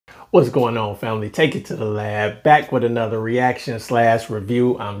What's going on, family? Take it to the lab. Back with another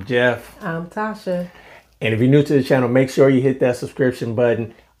reaction/review. I'm Jeff. I'm Tasha. And if you're new to the channel, make sure you hit that subscription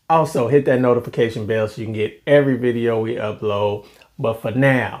button. Also, hit that notification bell so you can get every video we upload. But for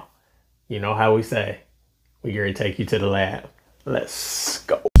now, you know how we say, we're going to take you to the lab. Let's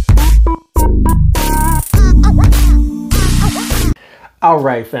go. All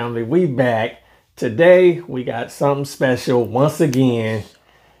right, family, we back. Today, we got something special once again.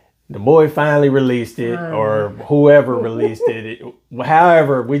 The boy finally released it, or whoever released it.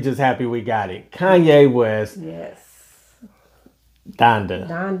 However, we just happy we got it. Kanye West. Yes.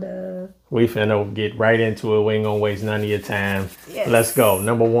 Donda. We finna get right into it. We ain't gonna waste none of your time. Yes. Let's go.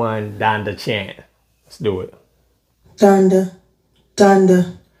 Number one, Donda chant. Let's do it. Donda,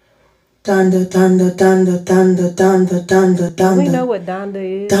 Donda. Donda, Donda, Donda, Donda, Donda, Donda, Donda. We know what Donda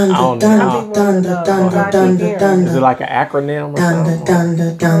is. Donda, Donda, Donda, Donda, Donda, Donda. Is it like an acronym or something?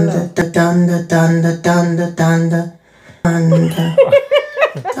 Donda, Donda, Donda, Donda, Donda, Donda, Donda, Donda,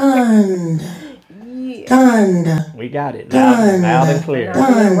 Donda. We got it. Loud and clear.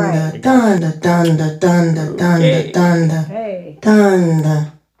 Donda, Donda, Donda, Donda, Donda, Donda. Hey.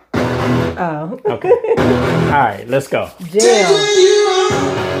 Donda. Oh. Okay. All right, let's go. Jail.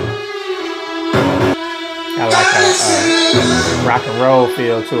 I like a rock and roll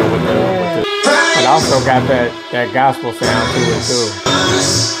feel to it with the but also got that gospel sound to it too.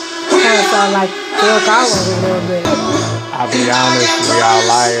 Kind of sound like Phil Collins a little bit. I'll be honest, we all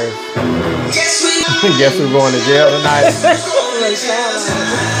liars. Guess we're going to jail tonight.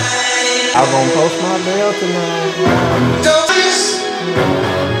 I'm gonna post my bail tonight.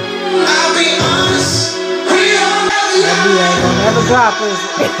 I'll be honest. That beat ain't gonna never drop, is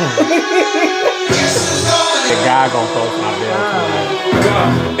it? The guy gonna post my bail tonight.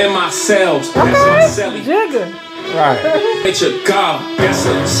 God in my cells. That's my celly. Jigger. Right. It's your God. That's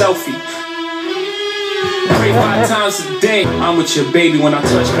a selfie. Pray 5 times a day. I'm with your baby when I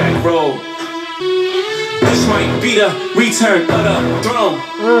touch back road. This might be the return of the throne.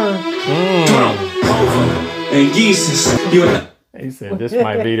 Throne over. And Jesus, you're not. He said this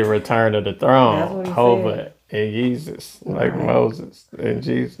might be the return of the throne. Over and Jesus, like Moses and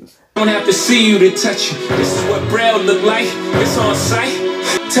Jesus. Don't have to see you to touch you. This is what Braille look like. It's on site.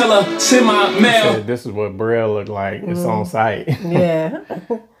 Tell her, send my mail. This is what Braille look like. It's on site. Yeah.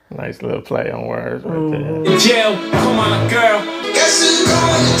 Nice little play on words right there. In jail, come on, girl. Guess who's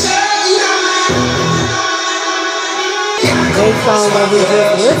going to jail now? Based on what we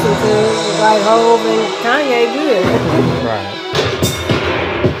just listened to, it's like Hov and Kanye good. Right.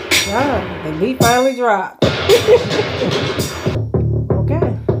 Yeah, the beat finally dropped. Okay,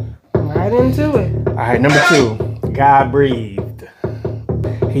 right into it. All right, number 2, God breathed.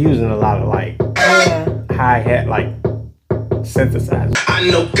 He using a lot of like hi-hat, like synthesizer. I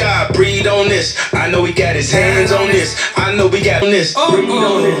know God breathed on this. I know he got his hands on this. I know we got on this. Breathe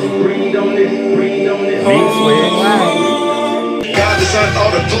on this. Breathe on this. Breathe on this. Beat switch. God the Son,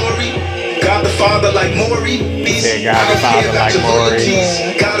 all the glory. God the Father like Maury. Yeah, God the Father like Maury.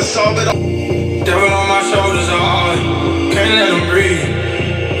 God to solve it all. Devil on my shoulders, can't let him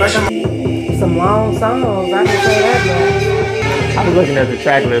breathe. Some long songs, I can say that much. I was looking at the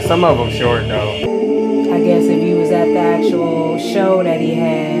track list. Some of them short though. I guess if you was at the actual show that he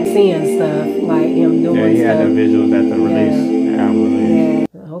had, seeing stuff like him doing stuff. Yeah, he had the visuals at the release. Album release.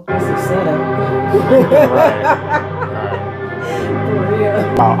 Yeah, I hope this is set up. Right. For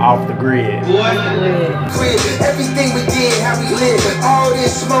real. Off the grid. Everything we did, how we live, all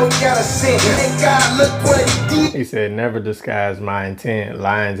this smoke got a scent. And God, look what he did. He said, never disguise my intent.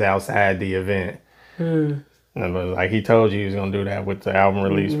 Lines outside the event. Like he told you he was gonna do that with the album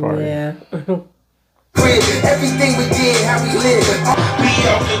release party. Yeah. Everything we did, how we live, we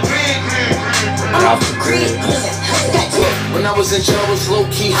off the grid. Off the grid. When I was in trouble, low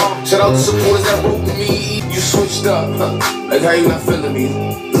key. Shout out to supporters that wrote me. You switched up, like how you not feeling me.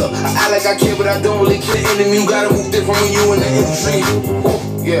 Look, I act like I care, but I don't really care. Enemy, you gotta move different when you in the industry.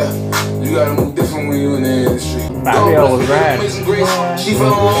 Yeah, you gotta move different when you in the industry. Fabio was riding. She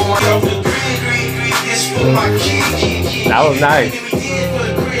fell on my off the grid. It's for my kid. That was nice.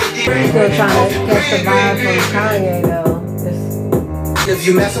 Still trying to catch the vibe from Kanye though. If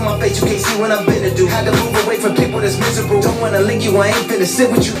you mess on my face, you can't see what I've been to do. Had to move away from people that's miserable. Don't wanna link you, I ain't finna sit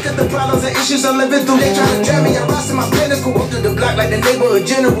with you. Got the problems and issues I'm living through. They try to drag me, I lost in my pinnacle. Up to the block like the neighborhood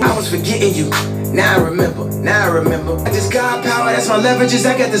general. I was forgetting you. Now I remember, I just got power, that's my leverages.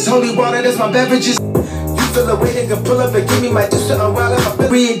 I got this holy water, that's my beverages. You feel a way they can pull up and give me my juice a while I'm a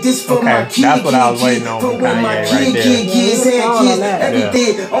read this for my kid. That's what I was waiting on from Kanye right there. Kids,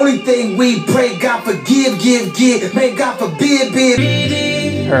 everything. Only thing we pray, God forgive, give. May God forbid,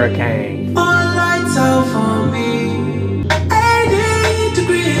 Hurricane. All lights out for me. 80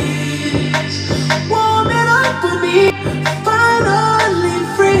 degrees. Warm it up for me. Finally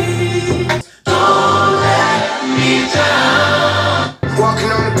free. Don't let me down.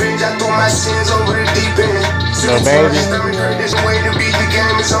 Walking on the bridge, I throw my sins over the deep end. So baby. There's a way to beat the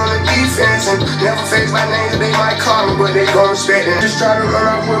game, it's on the defense. And never face my name, they might call me, but they gon' respect it. Just try to run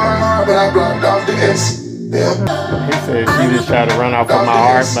off with my heart, but I blocked off the exit. Yeah. He said she just tried to run off with my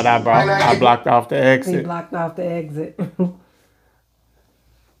heart, but I blocked off the He exit. blocked off the exit. To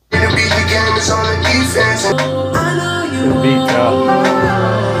beat the game, it's on the defense. I know you It's beat tough.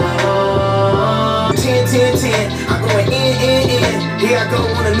 10, 10, 10. I'm going in. Here I go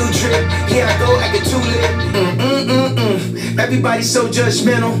on a new trip. Here I go, acting too lit. Everybody's so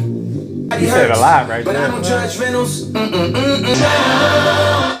judgmental. You said a lot right But I there. don't judge rentals.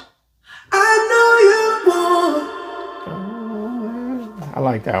 I know you want. I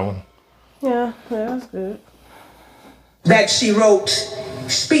like that one. Yeah, that's good. That she wrote,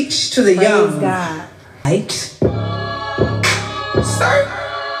 speech to the Praise young. God. Right? Sir,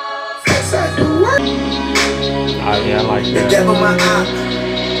 yes, I do work. Oh yeah, I like that. Devil my eye.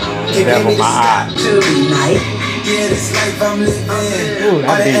 You Devil gave me the my eye. stop to be night. Yeah, this life I'm living. Ooh,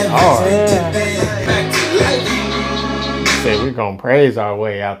 that beat hard. Yeah. Back to life. Said we're gonna praise our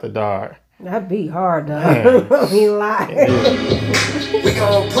way out the dark. That beat hard though. Man. He lied. We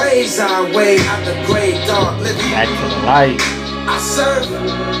gon' praise our way out the great dark living. Back to the light. I serve,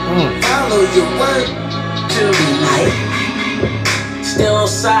 follow your word to be night. Still on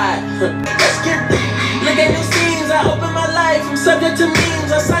side. Let's get look at new scenes. I open my life. I'm subject to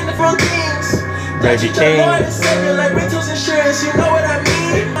memes. I sign the front things. Baby King. Like rentals insurance. You know what I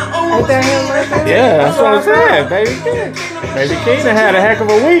mean? My own Ain't that him right there? Yeah, that's what I'm saying. Baby King. Baby King done had a heck of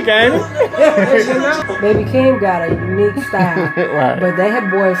a week, ain't he? Baby King got a unique style. Right. But that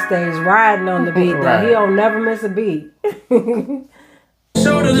boy stays riding on the beat. Though. Right. He don't never miss a beat.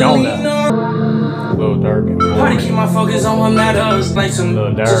 Jonah. Lil Durk and Hard to keep my focus on what matters. Like some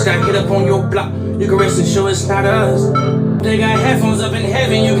Lil Durk. just got hit up on your block. You can rest and show it's not us. They got headphones up in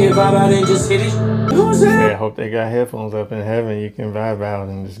heaven. You can vibe out and just hit it. Who's that? Yeah, hope they got headphones up in heaven. You can vibe out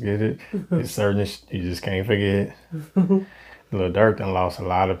and just get it. It's certain you just can't forget. Lil Durk done lost a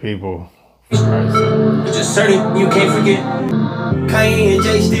lot of people. It's just certain you can't forget. Kanye and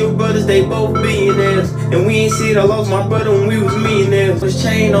Jay still brothers, they both billionaires. And we ain't see it, I lost my brother when we was millionaires. This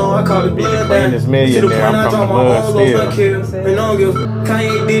chain on, I call it blood down. This millionaire, I'm from the blood still. And I don't give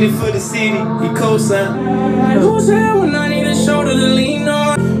Kanye did it for the city, he co-signed. Who's there when I need a shoulder to lean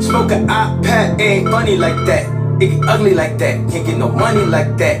on? Smoke an iPad, ain't funny like that. It get ugly like that, can't get no money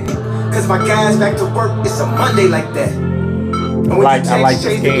like that. Cause my guys back to work, it's a Monday like that. And when I you like text,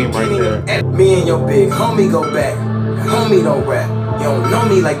 this change the game right beginning there. of me and your big homie go back. Homie don't rap, you don't know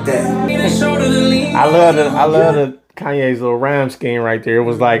me like that. Need a shoulder to lean I love the Kanye's little rhyme scheme right there. It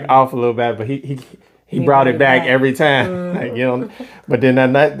was like off a little bit, but he brought it back every time. Like, you know. But then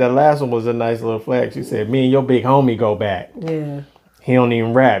the last one was a nice little flex. He said, "Me and your big homie go back." Yeah. He don't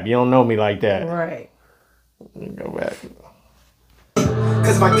even rap. You don't know me like that. Right. Go back.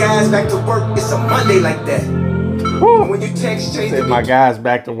 Cause my guys back to work, it's a Monday like that. Woo. When you text, change Said the my guys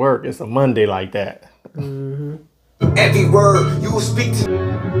back to work. It's a Monday like that. every word you will speak to.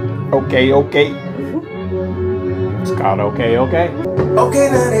 Okay. It's called okay. Okay,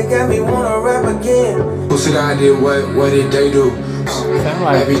 now they got me wanna rap again. Who said I did what did they do? Sound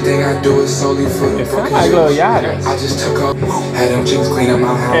like Everything I do is solely for the it sound fucking like you. Lil Yachty. I just took up, had them jeans clean up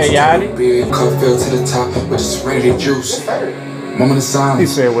my house. Hey, Yachty. Big cup filled to the top with the serenity juice. Moment of silence. He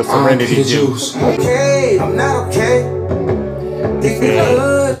said with serenity R.I.P. the juice. Okay, I'm not okay. If you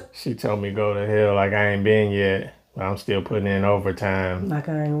good, She told me go to hell like I ain't been yet, but I'm still putting in overtime. Like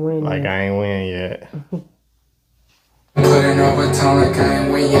I ain't winning. Like I ain't win yet. Putting overtime like I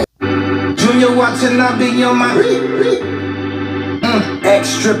ain't win yet. Junior watching, I be on my ex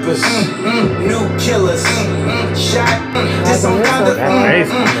strippers, new killers, shot, just some kind of That bass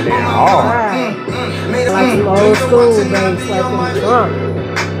coming in hard. made a Like some old school bass, like in the trunk.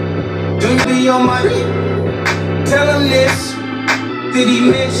 Junior be on my tell him this, did he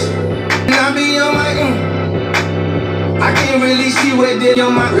miss? And I be on my I can't really see what they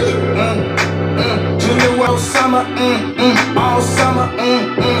on my Junior all summer, all summer,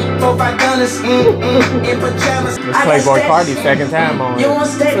 4-5 gunners, in pajamas. This Playboy Cardi second time on You it. want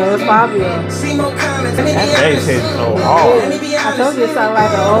stay? So it's popular. See more comments. Let me That be bass honest. hit so hard. Let me be I honest. told you it sound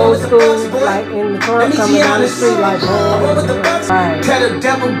like an old school, like in the trunk coming down the street, like What with the bucks? Right. Tell the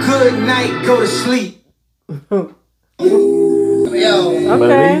devil good night, go to sleep. Okay.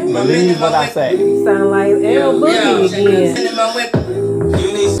 Believe what I say. Sound like L Boogie again. You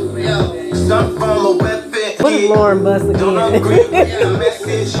need Don't follow weapon. What is Lauren Bus Don't again? agree with the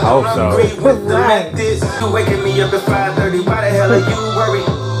message. Hope Don't so. agree with the Right. methods. You waking me up at 5:30. Why the hell are you worried?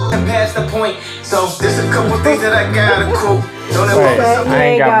 I'm past the point. So there's a couple things that I gotta quote. Don't Wait, ever I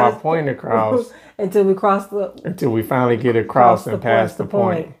ain't got my his- point across Until we cross the until we finally get across and pass the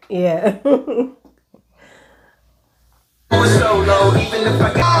point. Yeah. Okay, solo, even if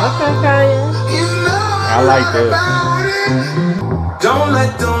I got. Kanye. I like this. Don't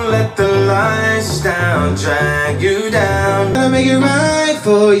let the lights down drag you down. Gotta make it right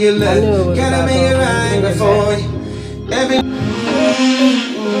for you, I knew it love. was Gotta about make it to right do before that. you. Every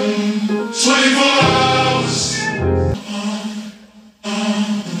 24 hours.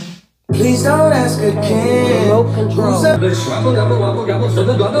 please don't ask again. Remote control. Who's up?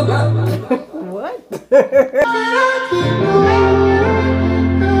 What?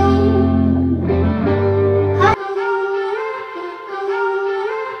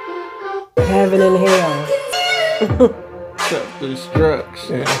 Heaven and hell.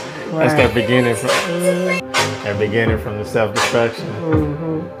 Self-destruction. That's Right. that beginning from the self-destruction.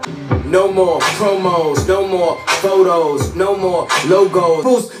 No more promos, no more photos, no more logos.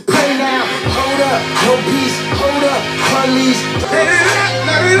 Fools, play now, hold up, no peace, hold up, police. Let it rock,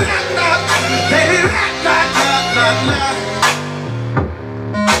 let it rock, rock. Let it rock, rock, rock, rock, rock.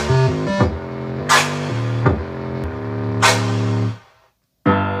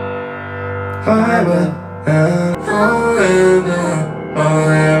 Forever, forever,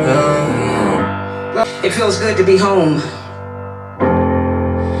 forever. It feels good to be home.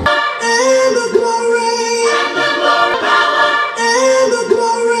 And the glory, and the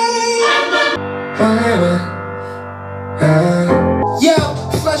glory, forever. Yo,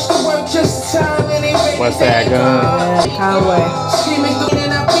 flush the work just in time and ain't ready. What's that gun? Conway. Screaming through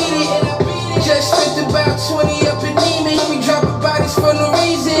and I beat it. Just spent about 20 up in Neiman. We dropping bodies for no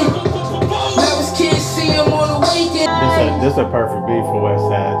reason. Now his kids see him on the weekend. This a perfect beat for West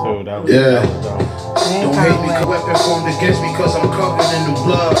Side too. That was Yeah. dope. And Don't hate me, Conway. weapon formed against me because I'm covered in the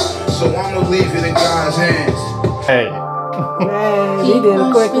blood. So I'ma leave it in God's hands. Hey, Man, he did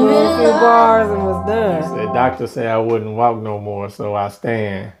a quick little few bars and was done. the doctor said I wouldn't walk no more, so I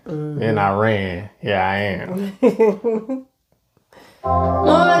stand. Then I ran. Here I am.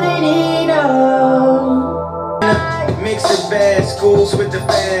 Mix the bad schools with the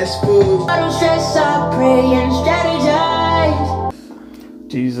fast food. I don't stress, I pray and strategize.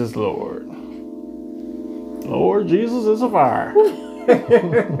 Jesus Lord. Lord Jesus is a fire.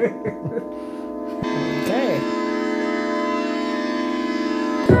 Okay.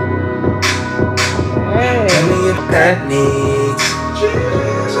 Hey. Tell me if that needs.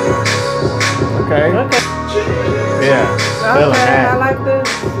 Okay. Yeah. Feeling Okay, I that. like this.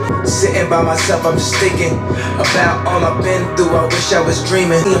 Sitting by myself, I'm just thinking about all I've been through. I wish I was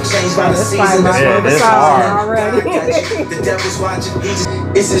dreaming. I'm changed by the This season. probably my Yeah, favorite this song hard. already. God got you. The devil's watching.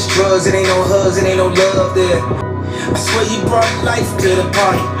 It's just drugs. It ain't no hugs. It ain't no love there. I swear you brought life to the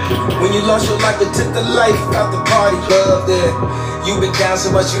party. When you lost your life, it took the life out the party. Love there. You've been down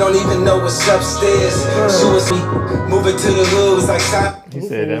so much you don't even know what's upstairs. She was moving to the hood. Was like stop. He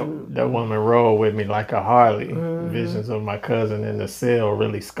said that woman rolled with me like a Harley. Visions of my cousin in the cell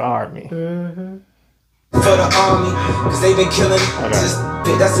really scarred me. For the army, cause they been killing.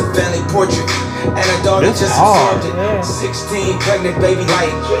 That's a family portrait. And a daughter This just hard. absorbed it. Yeah. 16 pregnant baby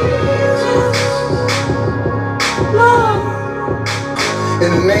like. In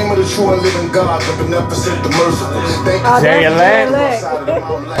the name of the true and living God, the beneficent, the merciful. Thank you. Jay that's Elect? Jay Side of the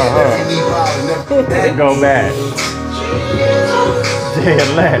mountain, like Uh-huh. every knee bowed and every- Go back. Jay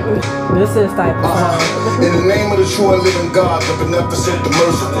Elect. This is type of song. In the name of the true and living God, the beneficent, the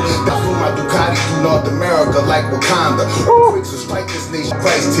merciful. That's for my Ducati through North America like Wakanda. Earthquakes will strike this nation.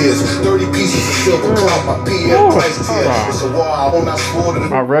 Christ tears. 30 pieces of silver clout, my PM Christ tears. It's a war I will not swore to the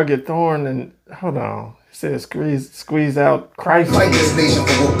My rugged thorn and hold on. It says squeeze out Christ. fight this nation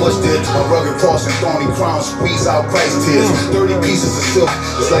for what Bush did. My rugged cross and thorny crown squeeze out Christ tears. 30 pieces of silver.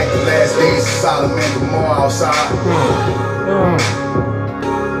 It's like the last days of Solomon Gomorrah outside.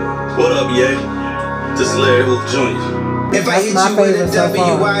 What up, Ye? This is Larry Hoof Jr. If I hit my you with a favorite so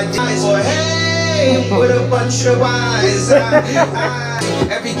far. WID or hey, with a bunch of eyes.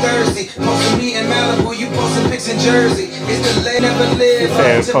 Every Thursday, posting me in Malibu, you posting pics in Jersey. It's the late never live. He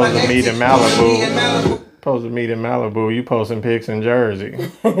said Till my supposed to meet in exit, posting me in Malibu. Supposed to meet in Malibu. You posting pics in Jersey.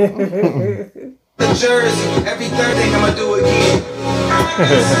 The Jersey, every Thursday I'ma do it again.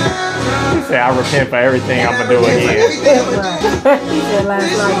 He said I repent for everything I'm gonna do again. Everything I'ma Right. He said last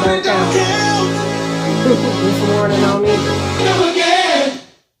This night one don't don't count. count. This morning on me.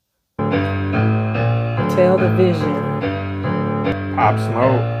 Tell the vision. Pop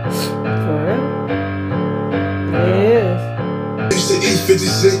Smoke. For real? It is. Used to eat 50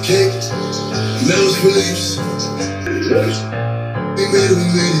 cent cake, Mel's beliefs. We made it, we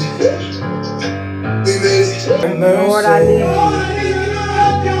made it. We made it. Lord, I need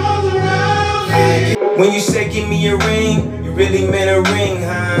you. When you say give me a ring, you really meant a ring,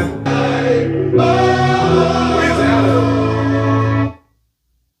 huh?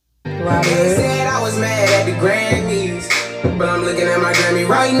 They said I was mad at the Grammys, but I'm looking at my Grammy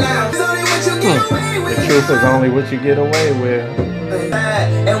right now. It's only what you get away with. The truth is only what you get away with.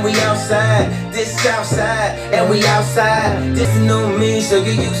 And we outside, this outside, and we outside. This new me, so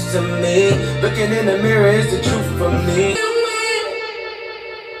get used to me. Looking in the mirror is the truth for me.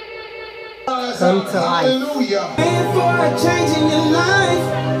 Come to life. Hallelujah. Paying for a change in your life.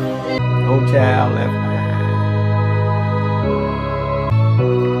 No child left behind.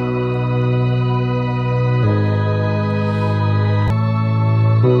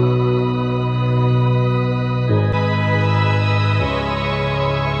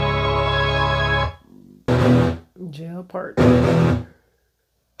 Jail part.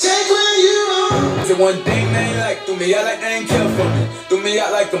 Take where you are. The one thing they ain't like, do me out like they ain't care for me. Do me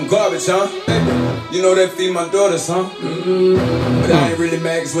out like I'm garbage, huh? You know that feed my daughters, huh? But I ain't really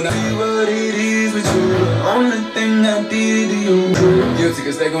mad, cause when I see what it is with you, the only thing I did to you. Guilty,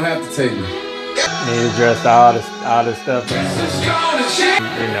 cause they gon' have to take me. And he addressed all this stuff. You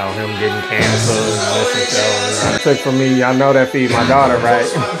know, him getting canceled and this show. Took from me, I know that feed my daughter, right?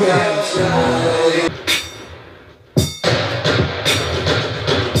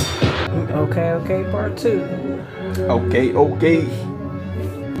 Okay, part 2. Okay.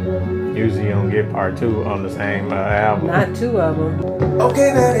 Usually you don't get part 2 on the same album. Not 2 of them.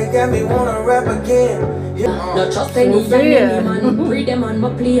 Okay, now they got me wanna rap again. Not trust any man, breed them and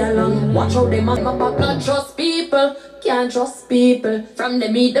play along. Watch how they man, my back, not trust people. Can't trust people. From the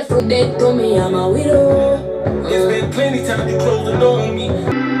meet the fruit, they to me, I'm a widow. It's been plenty time to close the door on me.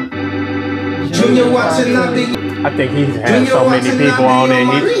 Junior watching out the. I think he's had so many people on it.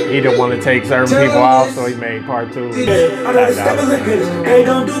 He didn't want to take certain people off, so he made part 2. Hey,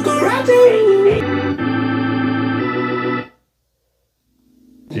 don't do karate.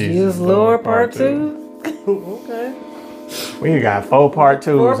 Jesus Lord part 2. Okay. We got 4 part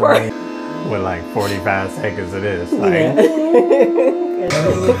 2s 4 part. with like 45 seconds of this. Like, Yeah.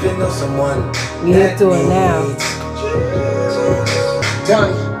 We hit to it now.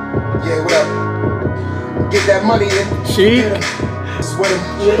 Johnny, yeah, what up? Get that money in. Chic. Sweat him.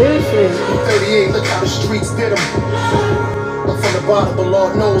 It is shit. 38, look how the streets did him. I'm from the bottom, but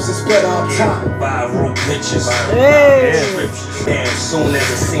Lord knows it's better up top. Viral pictures. Hey. Damn, soon as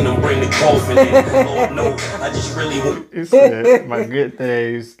I seen them bring the coffin in. Lord knows, I just really want. It said, my good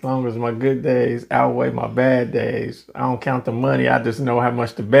days, as long as my good days outweigh my bad days. I don't count the money, I just know how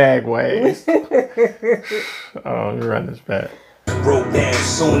much the bag weighs. Oh, you run this back. Broke down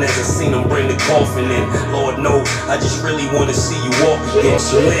soon as I seen them bring the coffin in. Lord knows, I just really want to see you walk again.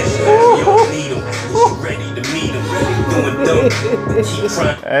 So you don't need them, you ready to meet them. Doing dope, keep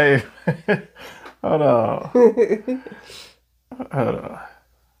trying. Hey, hold on.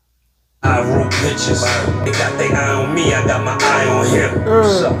 Viral pictures. They got their eye on me, I got my eye on him.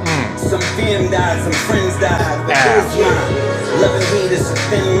 Some fam died, some friends died, but here's mine. Loving weed is a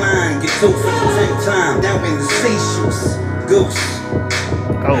thin line. Get 2 for the 10th time. Now in the Seychelles. Goose.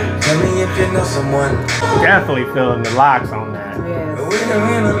 Oh. Tell me if you know someone. Definitely feeling the locks on that. Yes. But we're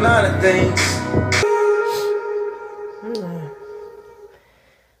doing a lot of things.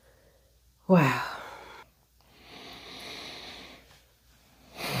 Wow.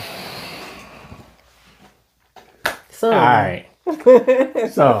 So. All right.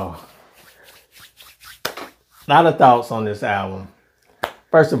 So, a lot of thoughts on this album.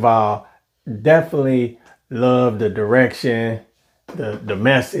 First of all, definitely love the direction, the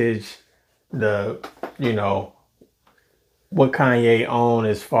message, you know, what Kanye on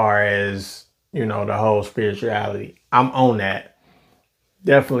as far as, you know, the whole spirituality. I'm on that.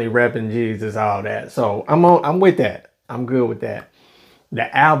 Definitely repping Jesus, all that. So I'm with that. I'm good with that.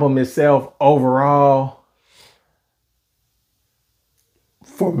 The album itself overall,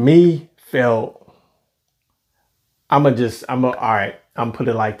 for me, felt, I'm put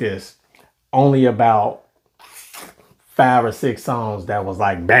it like this. Only about 5 or 6 songs that was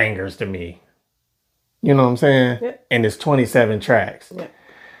like bangers to me. You know what I'm saying? Yeah. And it's 27 tracks. Yeah.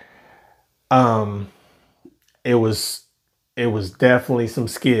 It was definitely some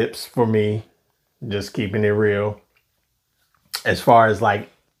skips for me, just keeping it real. As far as like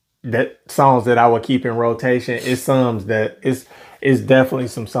that songs that I would keep in rotation, it's definitely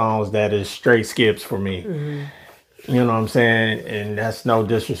some songs that is straight skips for me. Mm-hmm. You know what I'm saying? And that's no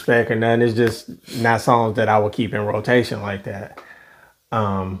disrespect or nothing. It's just not songs that I would keep in rotation like that.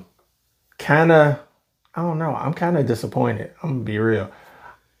 Kind of, I don't know. I'm kind of disappointed. I'm gonna be real.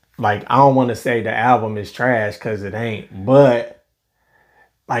 Like, I don't want to say the album is trash because it ain't, but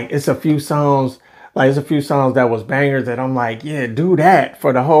like it's a few songs that was bangers that I'm like, yeah, do that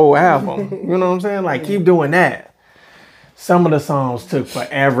for the whole album. You know what I'm saying? Like, keep doing that. Some of the songs took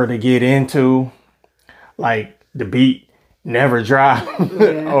forever to get into. Like, the beat never dropped.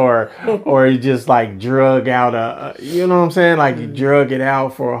 or you just like drug out you know what I'm saying? Like, you drug it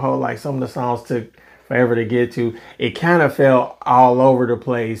out for a whole, like some of the songs took forever to get to. It kind of felt all over the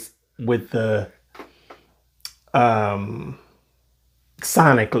place with the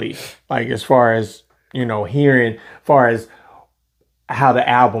sonically, like as far as, you know, hearing, as far as how the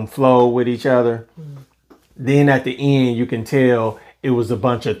album flowed with each other. Then at the end, you can tell it was a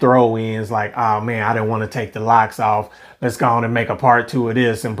bunch of throw-ins, like, oh man, I didn't want to take the locks off. Let's go on and make a part 2 of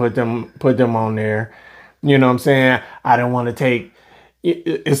this and put them on there. You know what I'm saying? I didn't want to take.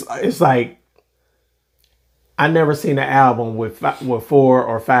 It's like, I never seen an album with 4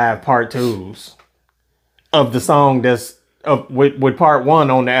 or 5 part 2s of the song that's with part 1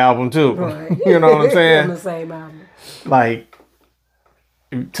 on the album too. Right. You know what I'm saying? On the same album. Like,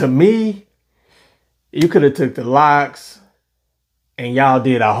 to me, you could have took the locks and y'all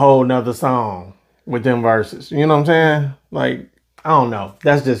did a whole nother song with them verses. You know what I'm saying? Like, I don't know.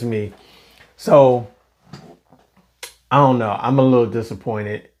 That's just me. So, I don't know. I'm a little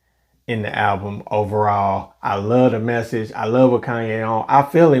disappointed in the album overall. I love the message. I love what Kanye on. I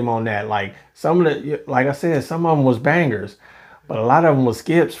feel him on that. Like, some of the, like I said, some of them was bangers, but a lot of them was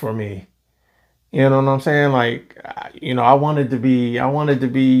skips for me. You know what I'm saying? Like, you know, I wanted to be,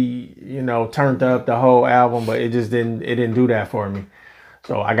 you know, turned up the whole album, but it didn't do that for me.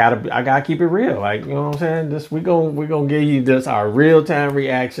 So I gotta keep it real. Like, you know what I'm saying? We gonna give you this, our real time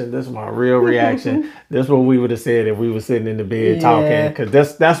reaction. This is my real reaction. This is what we would have said if we were sitting in the bed talking.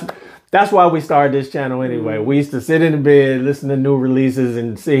 Cause that's why we started this channel anyway. We used to sit in the bed, listen to new releases,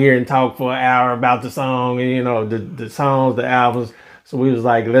 and sit here and talk for an hour about the song and, you know, the songs, the albums. So we was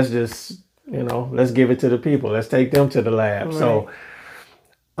like, let's just, you know, let's give it to the people. Let's take them to the lab. Right. So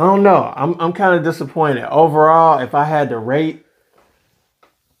I don't know. I'm kind of disappointed. Overall, if I had to rate,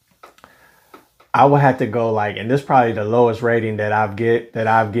 I would have to go like, and this is probably the lowest rating that I've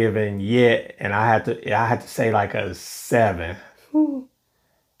given yet, and I had to say like a 7. Ooh.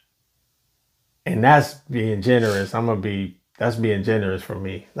 And that's being generous. That's being generous for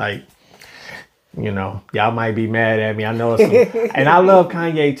me. Like, you know, y'all might be mad at me. I know it's and I love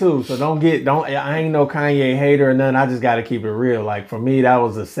Kanye too. So I ain't no Kanye hater or nothing. I just got to keep it real. Like, for me, that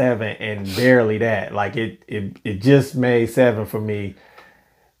was a 7 and barely that. Like, it just made 7 for me.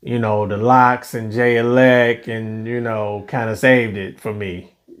 You know, the locks and Jay Elect and, you know, kind of saved it for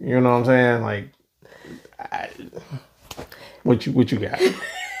me. You know what I'm saying? Like, what you got?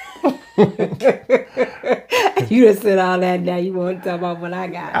 You just said all that. Now you want to talk about what I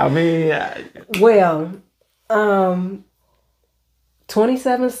got. I mean, well,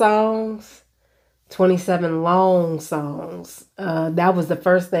 27 songs, 27 long songs. That was the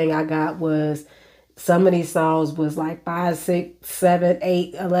first thing I got. Was some of these songs was like 5, 6, 7,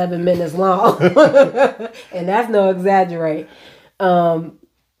 8, 11 minutes long. And that's no exaggerate. I'm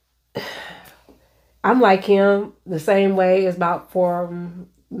like him the same way. It's about 4,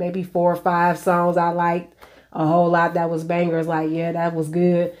 maybe 4 or 5 songs I liked a whole lot that was bangers. Like, yeah, that was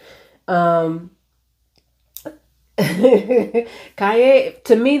good. Kanye,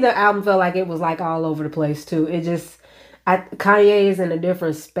 to me, the album felt like it was like all over the place too. It just, Kanye is in a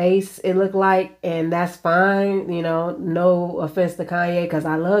different space, it looked like, and that's fine. You know, no offense to Kanye, because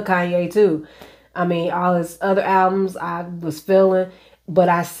I love Kanye too. I mean, all his other albums I was feeling, but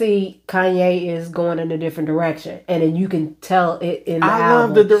I see Kanye is going in a different direction, and then you can tell it in the album. I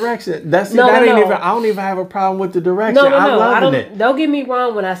love the direction. I don't even have a problem with the direction. Don't get me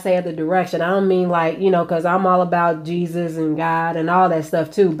wrong when I say the direction. I don't mean like, you know, because I'm all about Jesus and God and all that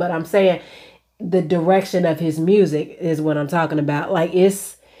stuff too. But I'm saying the direction of his music is what I'm talking about. Like,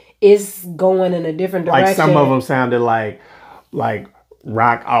 it's going in a different direction. Like, some of them sounded like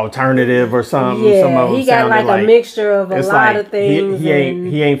rock alternative or something. Yeah, some of them he got like a mixture of a lot of things. He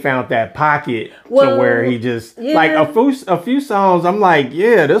ain't found that pocket to where he just like a few songs. I'm like,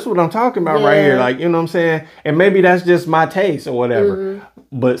 yeah, this is what I'm talking about right here. Like, you know what I'm saying? And maybe that's just my taste or whatever.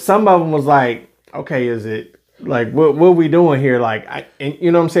 Mm-hmm. But some of them was like, okay, is it like what we doing here? Like, and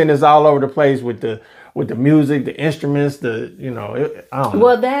you know what I'm saying? It's all over the place with the music, the instruments, I don't know.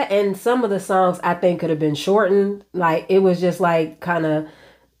 Well, that and some of the songs I think could have been shortened. Like, it was just like kind of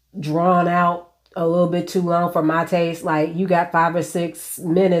drawn out a little bit too long for my taste. Like you got 5 or 6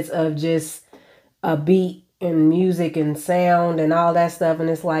 minutes of just a beat and music and sound and all that stuff, and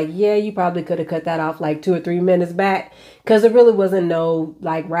it's like, yeah, you probably could have cut that off like 2 or 3 minutes back, because it really wasn't no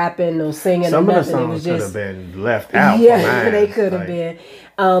like rapping, no singing. Some or of the nothing. songs It was could just, have been left out. yeah, they could have been.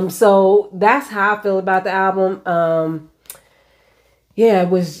 So that's how I feel about the album. Yeah,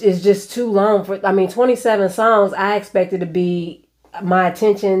 it's just too long for. I mean, 27 songs. I expected to be my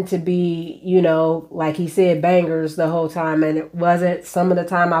attention to be, you know, like he said, bangers the whole time, and it wasn't. Some of the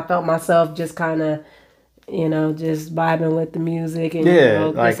time, I felt myself just kind of, you know, just vibing with the music, and yeah, you know,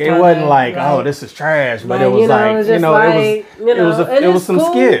 like it kinda, wasn't like, oh, this is trash, but like, it was you know, like, you know, it was some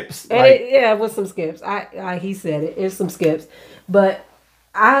cool. skips. And Like, it was some skips. He said it. It's some skips, but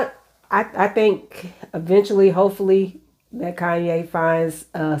I think eventually, hopefully, that Kanye finds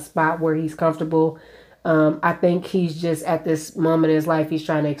a spot where he's comfortable. I think he's just at this moment in his life, he's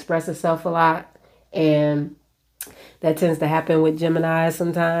trying to express himself a lot, and that tends to happen with Gemini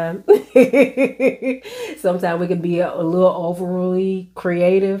sometimes. Sometimes we can be a little overly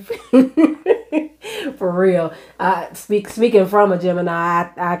creative. For real. Speaking from a Gemini,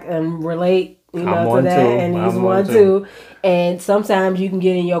 I can relate, you know, to that, and he's one too. And sometimes you can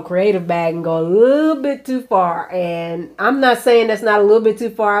get in your creative bag and go a little bit too far. And I'm not saying that's not a little bit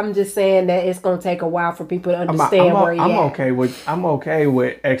too far. I'm just saying that it's gonna take a while for people to understand where he's at. I'm okay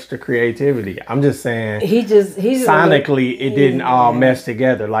with extra creativity. I'm just saying he's sonically it didn't all mesh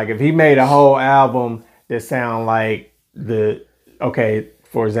together. Like if he made a whole album that sound like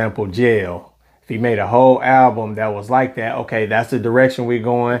for example, Jail. If he made a whole album that was like that, okay, that's the direction we're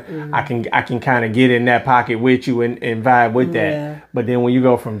going. Mm-hmm. I can kind of get in that pocket with you and vibe with that. Yeah. But then when you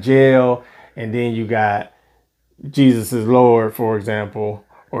go from Jail and then you got Jesus is Lord, for example,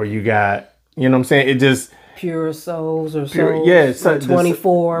 or you got, you know what I'm saying? It just Pure Souls or Souls. Yeah, so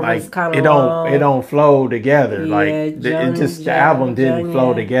 24 like, was kind of it don't flow together. Yeah, like the album didn't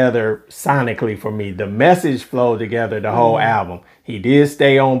flow together sonically for me. The message flowed together the whole album. He did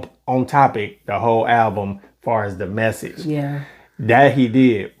stay on topic the whole album as far as the message. Yeah. That he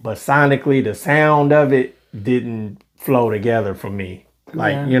did. But sonically the sound of it didn't flow together for me.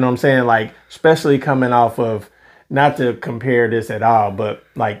 Like, you know what I'm saying? Like, especially coming off of, not to compare this at all, but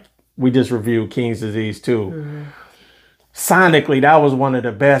like we just reviewed King's Disease 2. Mm-hmm. Sonically, that was one of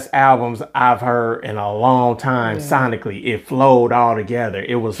the best albums I've heard in a long time. Yeah. Sonically, it flowed all together.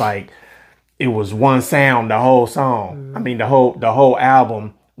 It was like, it was one sound, the whole song. Mm-hmm. I mean, the whole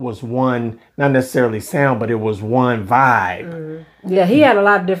album was one, not necessarily sound, but it was one vibe. Mm-hmm. Yeah, he had a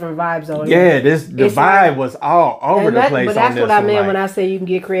lot of different vibes on it. Yeah, the vibe was all over the place. But that's what I meant when I say you can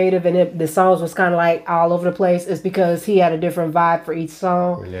get creative, and the songs was kind of like all over the place. It's because he had a different vibe for each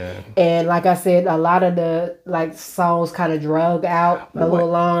song. Yeah. And like I said, a lot of the songs kind of drug out a little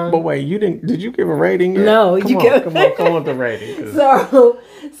long. But wait, did you give a rating yet? No, come on with the rating.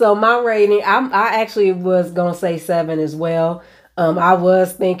 So my rating, I actually was gonna say 7 as well. I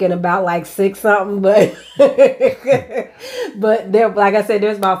was thinking about like 6 something, but there, like I said,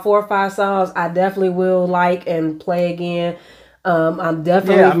 there's about 4 or 5 songs I definitely will like and play again. I'm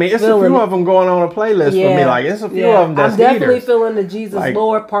definitely I mean, it's a few of them going on a playlist for me. Like it's a few of them that's I'm definitely heaters. feeling the Jesus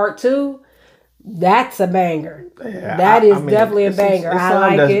Lord Part 2. That's a banger. Yeah, that is definitely a banger. I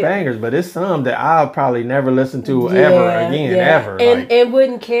like that's it. Bangers, but it's some that I'll probably never listen to ever again, ever. And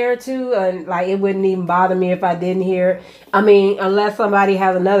wouldn't care to, and like it wouldn't even bother me if I didn't hear it. I mean, unless somebody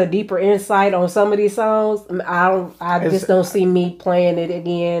has another deeper insight on some of these songs, I just don't see me playing it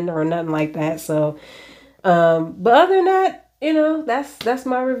again or nothing like that. So, but other than that, you know, that's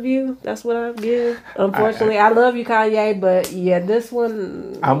my review. That's what I give. Unfortunately, I love you, Kanye, but yeah, this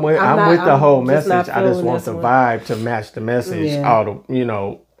one I'm with the whole message. I just want the vibe to match the message all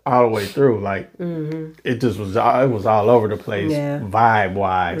the way through. Like it just was all over the place, vibe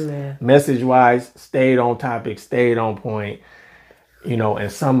wise, message wise. Stayed on topic, stayed on point. You know,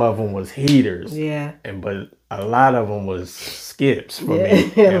 and some of them was heaters. Yeah. But a lot of them was skips for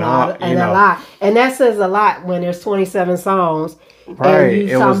me. A lot. And that says a lot when there's 27 songs. Right. And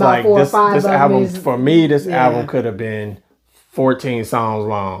it was like this album, for me, this album could have been 14 songs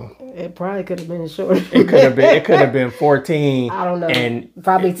long. It probably could have been shorter. It could have been 14. I don't know. And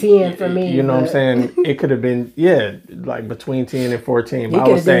probably 10 for me. You know what I'm saying? It could have been, like between 10 and 14. I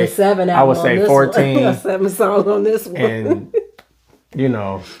would say 7 I would say 14. A 7 song on this one. And you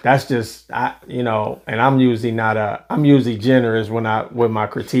know, that's just and I'm usually generous with my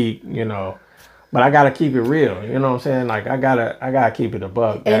critique, you know. But I gotta keep it real, you know what I'm saying? Like I gotta keep it a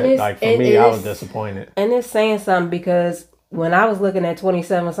buck. Like for me, I was disappointed. And it's saying something because when I was looking at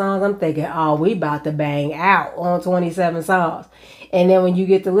 27 songs, I'm thinking, oh, we about to bang out on 27 songs. And then when you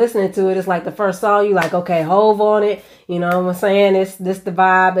get to listening to it, it's like the first song, you like, okay, Hove on it. You know what I'm saying? It's this the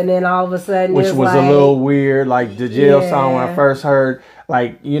vibe. And then all of a sudden, which it's was like, a little weird. Like the jail song when I first heard,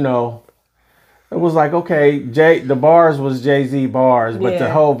 like, you know, it was like, okay, the bars was Jay-Z bars, but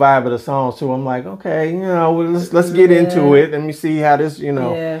the whole vibe of the songs too. I'm like, okay, you know, let's get into it. Let me see how this, you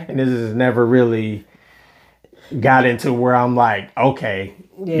know, and this is never really got into where I'm like, okay,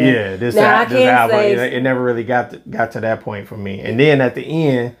 this album, it never really got to that point for me. And then at the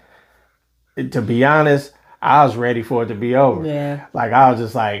end, to be honest, I was ready for it to be over. Yeah, like I was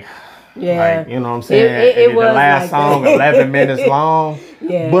just like, like, you know what I'm saying? It was the last song, 11 minutes long.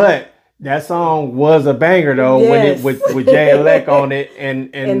 But that song was a banger though, when it with Jay-Elect on it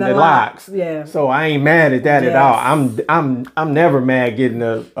and the Locks. Yeah. So I ain't mad at that at all. I'm never mad getting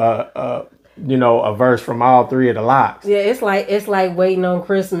a verse from all three of the Locks. Yeah, it's like waiting on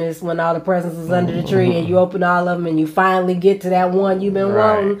Christmas when all the presents is under the tree and you open all of them and you finally get to that one you've been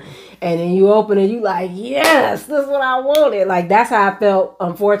wanting, and then you open it, you like, yes, this is what I wanted. Like that's how I felt,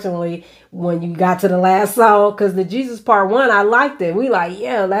 unfortunately, when you got to the last song, because the Jesus Part 1, I liked it. We like,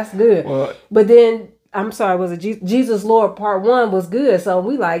 yeah, that's good. Well, but then I'm sorry, was it Jesus Lord Part 1 was good, so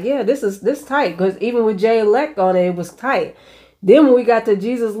we like, yeah, this tight, because even with Jay-Elect on it, it was tight. Then when we got to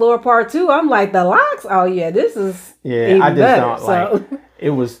Jesus Lord Part 2, I'm like, the Locks? Oh yeah, this is even I just better, don't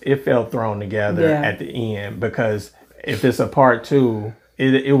like it felt thrown together at the end, because if it's a part 2,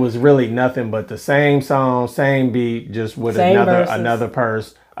 it was really nothing but the same song, same beat, just with another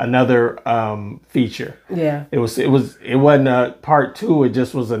feature. Yeah. It wasn't a part 2, it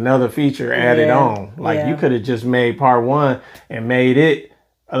just was another feature added on. Like you could have just made part 1 and made it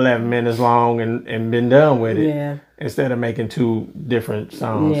 11 minutes long and been done with it. Yeah. Instead of making 2 different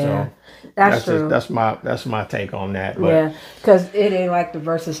songs. Yeah. So that's true. That's my take on that. But yeah, because it ain't like the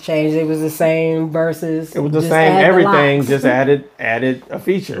verses changed. It was the same verses. It was the same everything, just added a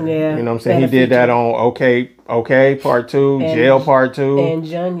feature. Yeah. You know what I'm saying? He did that on Okay Part 2, Jail Part 2. And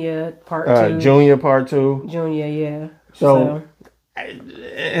Junior Part 2. Junior Part 2. Junior, yeah. So I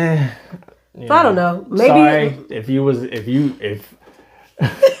don't know. Maybe sorry if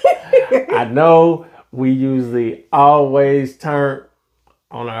I know we usually always turn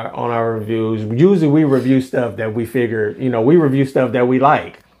on our reviews. Usually we review stuff that we figure, we review stuff that we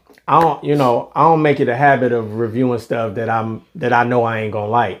like. I don't make it a habit of reviewing stuff that I know I ain't gonna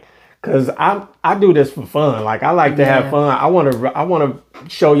like. Cause I do this for fun. Like I like to have fun. I wanna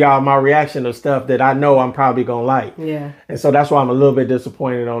show y'all my reaction to stuff that I know I'm probably gonna like. Yeah. And so that's why I'm a little bit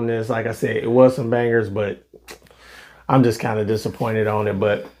disappointed on this. Like I said, it was some bangers, but I'm just kind of disappointed on it.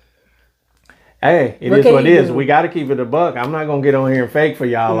 But hey, it is what it is. We got to keep it a buck. I'm not gonna get on here and fake for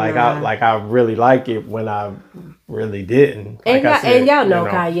y'all like I really like it when I really didn't. And y'all know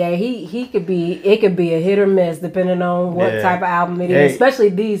Kanye. It could be a hit or miss depending on what type of album it is, especially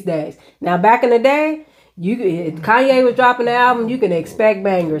these days. Now back in the day, Kanye was dropping the album, you can expect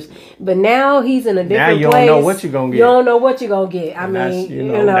bangers. But now he's in a different place. Now you don't know what you're gonna get. You don't know what you're gonna get. I mean,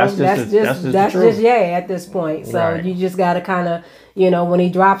 that's just at this point. So you just gotta kind of, when he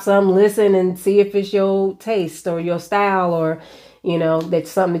drops something, listen and see if it's your taste or your style, or that's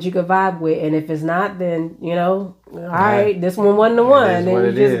something that you could vibe with. And if it's not, then all right, this one wasn't the one. Then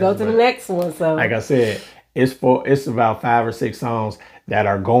you just go to the next one. So like I said, it's about 5 or 6 songs that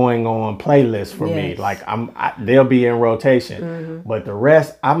are going on playlists for me. Like they'll be in rotation, but the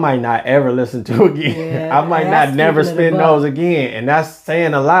rest I might not ever listen to again. I might not never spin those again, and that's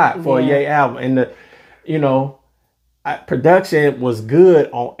saying a lot for a Ye album. And the production was good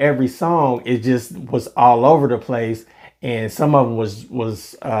on every song. It just was all over the place, and some of them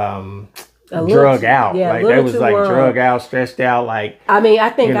was drug out. Yeah, like they was like drug out, stretched out. Like I mean, I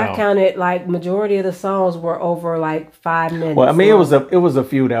think I counted like majority of the songs were over like 5 minutes. Well, I mean, it was a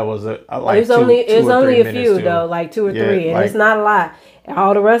few that was like it was only a few though, like 2 or 3, and it's not a lot.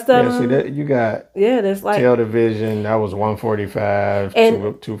 All the rest of them. See that you got. There's like Television. That was 145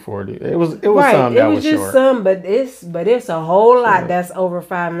 and 240. It was some that was short. It was just some, but it's a whole lot that's over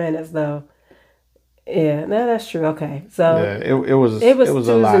 5 minutes though. Yeah, no, that's true. Okay, so it was a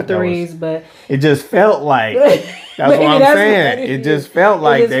 2s lot. and 3s, but it just felt like that's what I'm saying. It just felt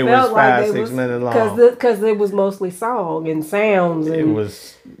like they was 5-6 minutes long because it was mostly song and sounds. And it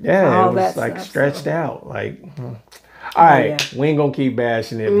was like stretched out. Like, all right, we ain't gonna keep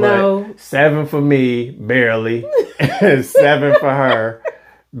bashing it, but 7 for me, barely. 7 for her,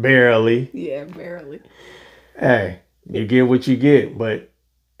 barely. Yeah, barely. Hey, you get what you get, but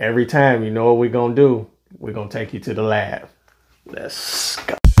every time, you know what we're going to do? We're going to take you to the lab. Let's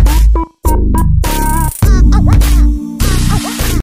go.